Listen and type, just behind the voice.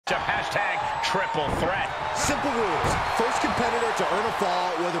Hashtag triple threat. Simple rules. First competitor to earn a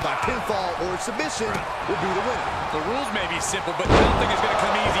fall, whether by pinfall or submission, will be the winner. The rules may be simple, but nothing is going to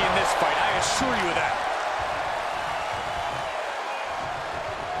come easy in this fight. I assure you of that.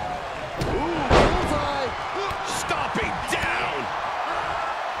 Ooh, bullseye. Stomping down.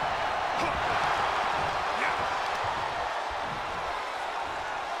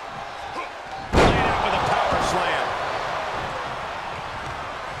 Laid out with a power slam.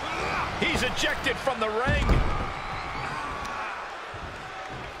 He's ejected from the ring.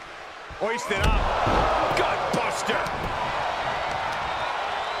 Hoisted up. Gut buster.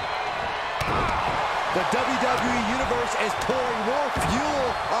 The WWE Universe is pouring more fuel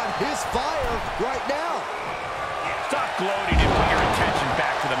on his fire right now. Stop gloating and put your attention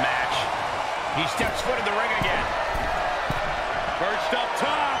back to the match. He steps foot in the ring again. Perched up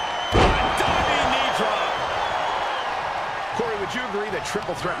top. A diving knee drop. Corey, would you agree that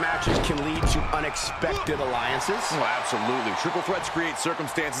triple threat matches can lead to unexpected alliances? Oh, absolutely. Triple threats create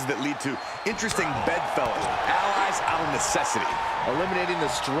circumstances that lead to interesting bedfellows, allies out of necessity. Eliminating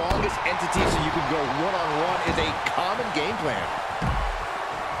the strongest entity so you can go one-on-one is a common game plan.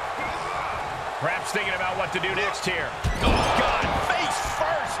 Perhaps thinking about what to do next here. Oh, God, face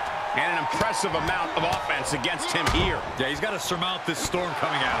first. And an impressive amount of offense against him here. Yeah, he's got to surmount this storm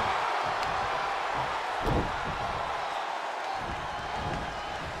coming at him.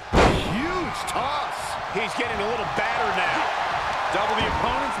 Huge toss. He's getting a little battered now. Double the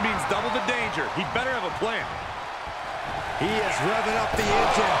opponents means double the danger. He better have a plan. He is revving up the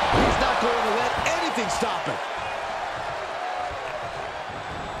engine. He's not going to let anything stop him.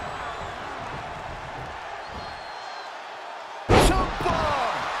 Jump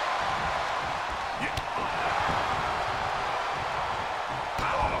bomb!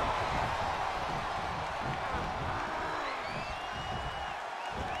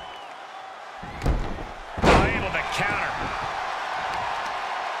 Able to counter.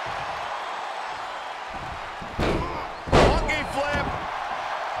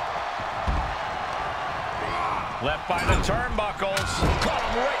 Left by the turnbuckles. Caught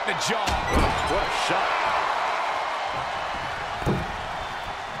him right in the jaw. What a shot.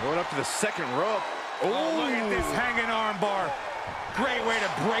 Going up to the second rope. Oh, look at this hanging arm bar. Great way to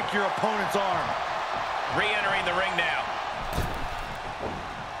break your opponent's arm. Re-entering the ring now.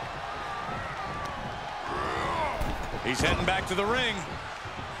 He's heading back to the ring.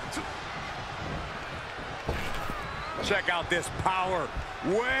 Check out this power.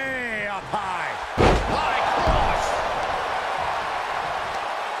 Way up high. High cross.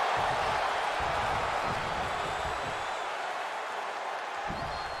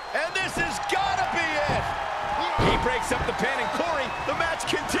 And this has got to be it. He breaks up the pin, and Corey, the match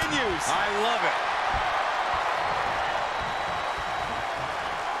continues. I love it.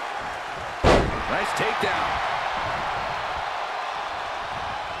 Nice takedown.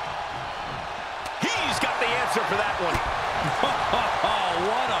 He's got the answer for that one. Oh,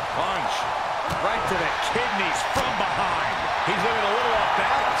 what a punch. Right to the kidneys from behind. He's looking a little off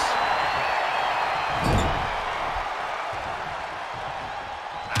balance.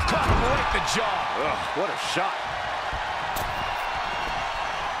 Caught him right in the jaw. Ugh, what a shot.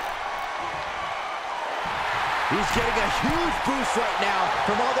 He's getting a huge boost right now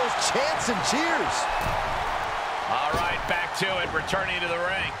from all those chants and cheers. All right, back to it, returning to the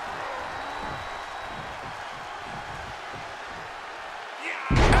ring.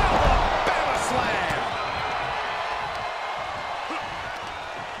 Alabama slam.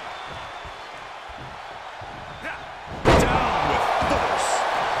 Down with force.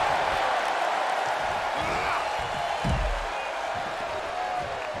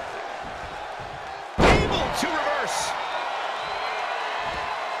 Able to reverse.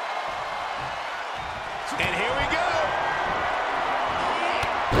 And here we go.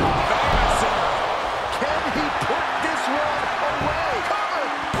 Can he put this one away? Cover.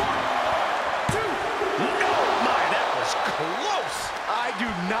 1, 2. No, my, that was close. I do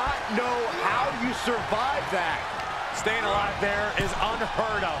not know how you survive that. Staying alive there is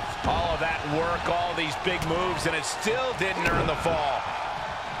unheard of. All of that work, all these big moves, and it still didn't earn the fall.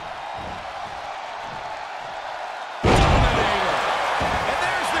 Dominator. And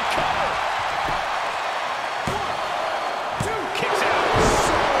there's the cover. 1, 2. Kicks out.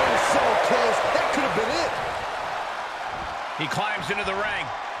 So close. That could have been it. He climbs into the ring.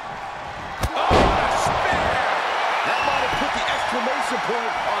 Oh, what a spear. That might have put the exclamation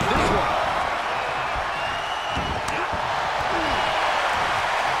point on this one.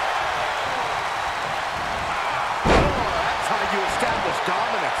 That's how you establish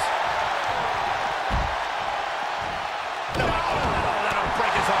dominance. No, that'll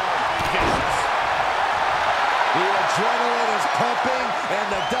break his arm. and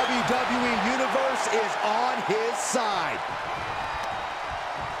the WWE Universe is on his side.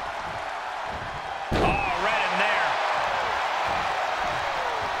 Oh, right in there.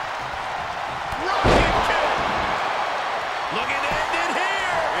 Rocket kick. Looking to end it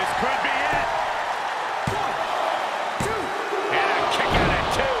here. This could be it. 1, 2. And a kick out at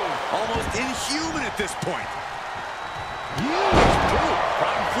 2. Almost inhuman at this point. You